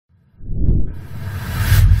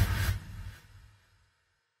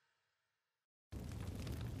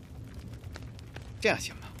这样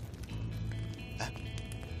行吗？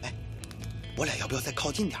哎，我俩要不要再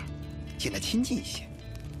靠近点儿，显得亲近一些？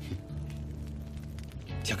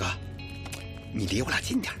小哥，你离我俩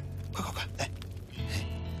近点儿，快，来！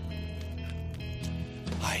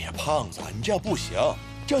哎呀，胖子，你这样不行，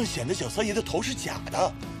这样显得小三爷的头是假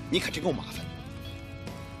的。你可真够麻烦。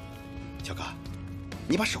小哥，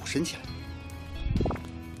你把手伸起来，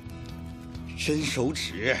伸手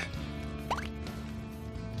指，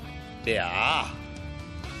俩，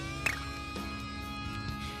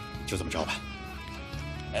就这么着吧。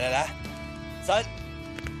来，3、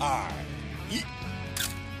2、1，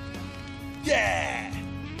耶！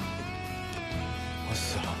我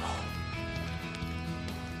死了吗？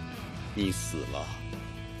你死了，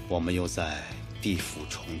我们又在地府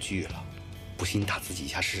重聚了。不信你打自己一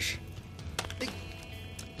下试试。哎，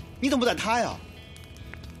你怎么不打他呀？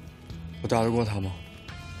我打得过他吗？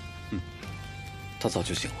他早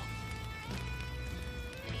就醒了。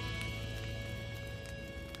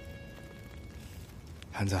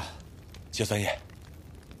盘子，小三爷，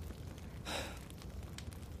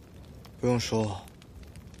不用说，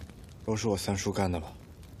都是我三叔干的吧？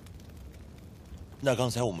那刚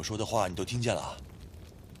才我们说的话你都听见了？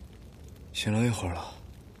醒了一会儿了，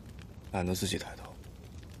懒得自己抬头。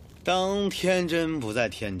当天真不再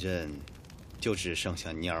天真，就只剩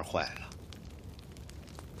下蔫儿坏了。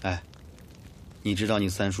哎，你知道你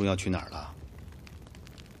三叔要去哪儿了？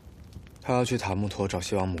他要去塔木陀找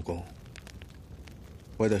西王母宫，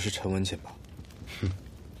为的是陈文锦吧？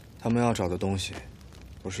他们要找的东西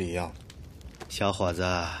都是一样的。小伙子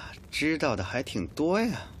知道的还挺多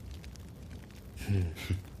呀。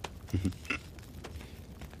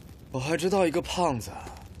我还知道一个胖子，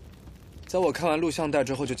在我看完录像带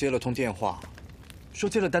之后就接了通电话，说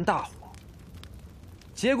接了单大活，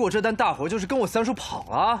结果这单大活就是跟我三叔跑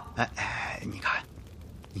了。哎，你看，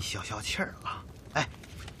你消气儿啊！哎，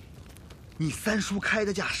你三叔开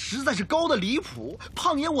的价实在是高的离谱，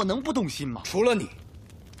胖爷我能不动心吗？除了你，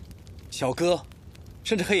小哥，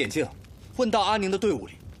甚至黑眼镜，混到阿宁的队伍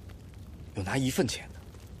里，有拿1份钱的，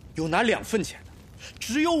有拿2份钱的，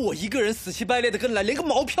只有我一个人死乞白赖的跟来，连个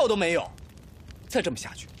毛票都没有。再这么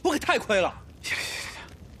下去，我可太亏了。行，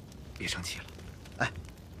别生气了。哎，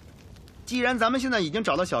既然咱们现在已经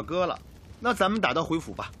找到小哥了，那咱们打道回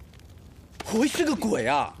府吧。回去个鬼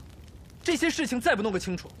啊！这些事情再不弄个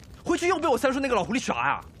清楚，回去又被我三叔那个老狐狸耍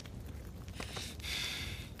呀。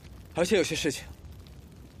而且有些事情，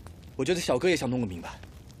我觉得小哥也想弄个明白。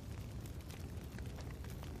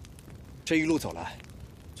这一路走来，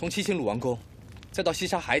从七星鲁王宫，再到西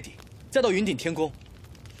沙海底，再到云顶天宫，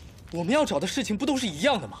我们要找的事情不都是一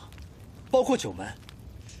样的吗？包括九门，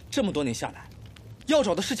这么多年下来，要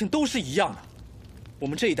找的事情都是一样的。我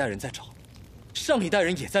们这一代人在找，上一代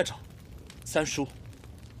人也在找。三叔、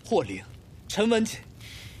霍灵、陈文锦，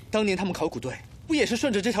当年他们考古队不也是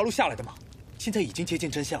顺着这条路下来的吗？现在已经接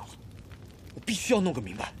近真相了，我必须要弄个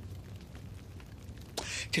明白。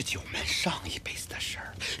这九门上一辈子的事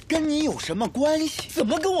儿，跟你有什么关系？怎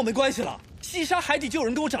么跟我没关系了？西沙海底就有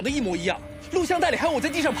人跟我长得一模一样，录像带里还有我在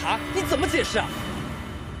地上爬，你怎么解释啊？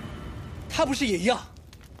他不是也一样，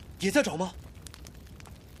也在找吗？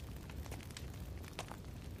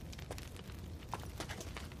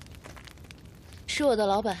是我的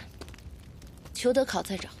老板，裘德考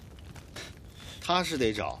在找。他是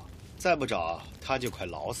得找，再不找他就快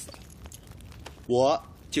老死了。我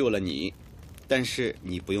救了你，但是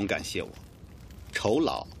你不用感谢我，酬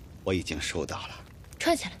劳我已经收到了。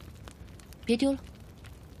穿起来，别丢了。